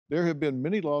There have been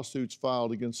many lawsuits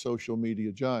filed against social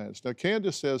media giants. Now,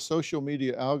 Candace says social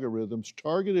media algorithms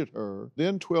targeted her,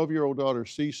 then 12-year-old daughter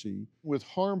Cece, with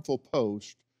harmful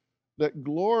posts that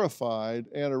glorified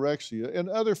anorexia and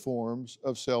other forms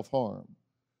of self-harm.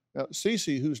 Now,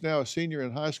 Cece, who's now a senior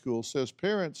in high school, says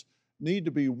parents need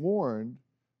to be warned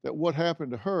that what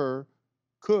happened to her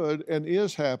could and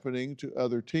is happening to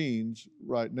other teens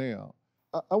right now.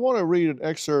 I want to read an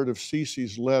excerpt of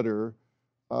Cece's letter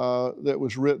that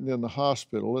was written in the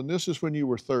hospital, and this is when you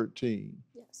were 13.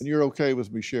 Yes. And you're okay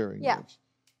with me sharing Yeah. this.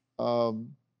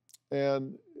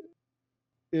 And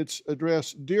it's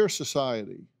addressed, Dear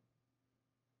Society,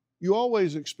 you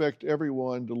always expect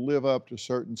everyone to live up to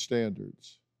certain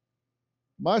standards.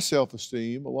 My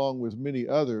self-esteem, along with many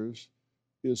others,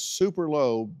 is super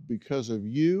low because of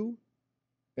you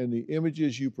and the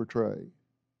images you portray.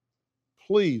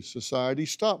 Please, society,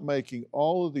 stop making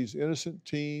all of these innocent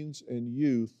teens and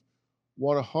youth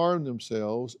want to harm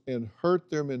themselves and hurt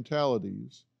their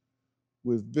mentalities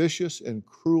with vicious and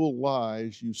cruel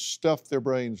lies you stuff their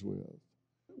brains with.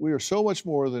 We are so much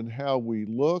more than how we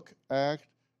look, act,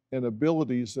 and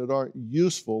abilities that aren't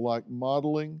useful, like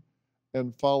modeling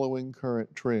and following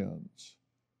current trends.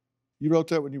 You wrote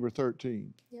that when you were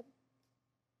 13. Yep.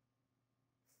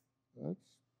 That's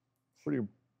pretty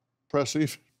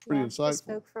impressive, pretty Yeah, insightful. I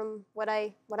spoke from what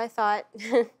I thought.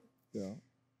 Yeah.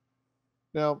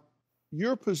 Now,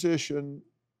 your position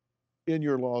in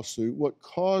your lawsuit, what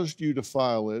caused you to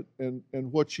file it,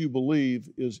 and what you believe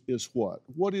is what?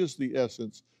 What is the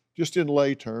essence, just in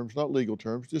lay terms, not legal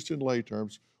terms, just in lay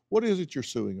terms, what is it you're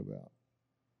suing about?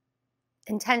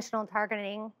 Intentional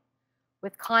targeting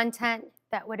with content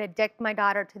that would addict my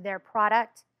daughter to their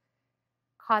product,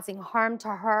 causing harm to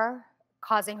her,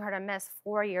 causing her to miss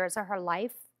 4 years of her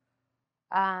life,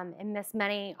 and miss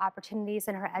many opportunities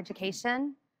in her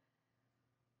education.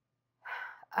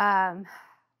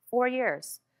 4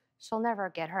 years. She'll never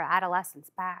get her adolescence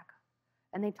back.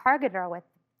 And they targeted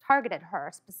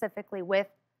her specifically with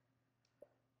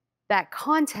that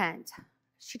content.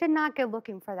 She did not go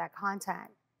looking for that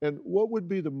content. And what would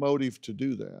be the motive to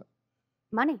do that?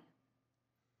 Money.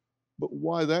 But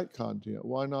why that content?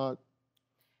 Why not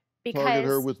Because target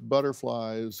her with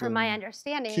butterflies from and my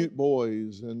understanding, cute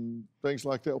boys and things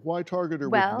like that? Why target her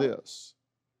Well, with this?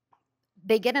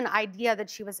 they get an idea that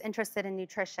she was interested in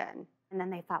nutrition. And then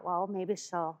they thought, well, maybe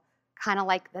she'll kind of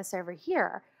like this over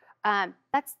here. And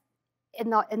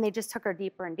they just took her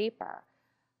deeper and deeper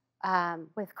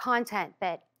with content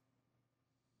that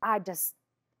I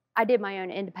did my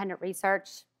own independent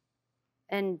research.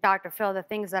 And Dr. Phil, the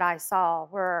things that I saw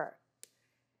were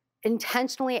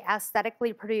intentionally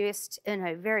aesthetically produced in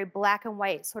a very black and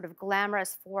white sort of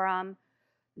glamorous forum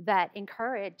that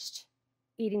encouraged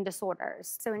eating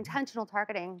disorders. So intentional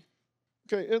targeting.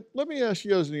 Okay, and let me ask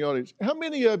you guys in the audience, how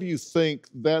many of you think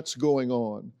that's going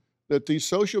on? That these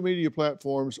social media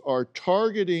platforms are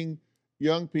targeting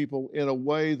young people in a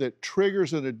way that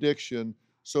triggers an addiction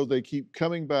so they keep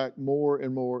coming back more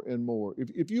and more and more?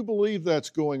 If you believe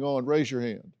that's going on, raise your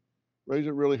hand. Raise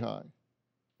it really high.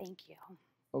 Thank you.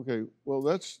 Okay, well,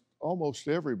 that's almost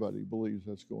everybody believes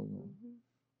that's going on.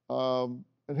 Mm-hmm.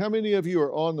 And how many of you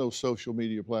are on those social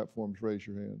media platforms? Raise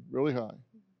your hand, really high.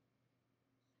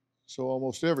 So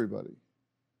almost everybody.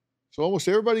 So almost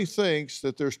everybody thinks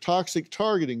that there's toxic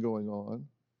targeting going on,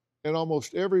 and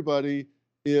almost everybody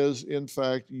is, in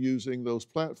fact, using those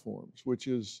platforms, which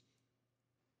is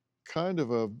kind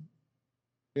of a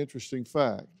interesting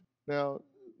fact. Now,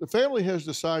 the family has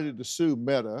decided to sue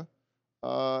Meta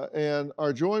and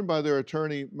are joined by their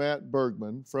attorney, Matt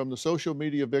Bergman, from the Social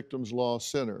Media Victims Law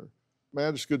Center.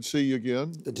 Matt, it's good to see you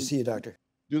again. Good to see you, Doctor.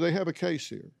 Do they have a case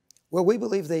here? Well, we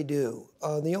believe they do.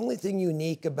 The only thing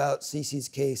unique about Cece's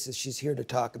case is she's here to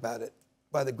talk about it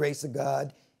by the grace of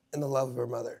God and the love of her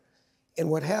mother. And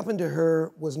what happened to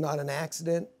her was not an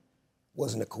accident,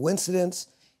 wasn't a coincidence.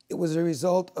 It was a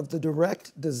result of the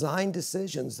direct design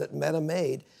decisions that Meta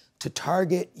made to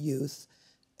target youth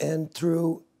and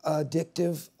through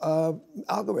addictive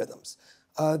algorithms.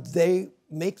 They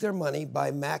make their money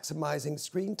by maximizing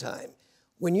screen time.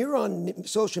 When you're on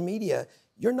social media,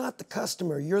 you're not the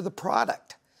customer, you're the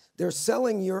product. They're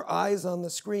selling your eyes on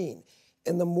the screen.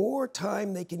 And the more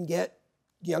time they can get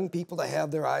young people to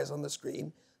have their eyes on the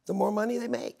screen, the more money they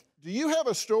make. Do you have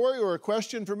a story or a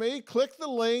question for me? Click the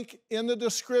link in the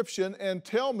description and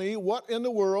tell me what in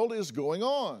the world is going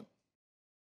on.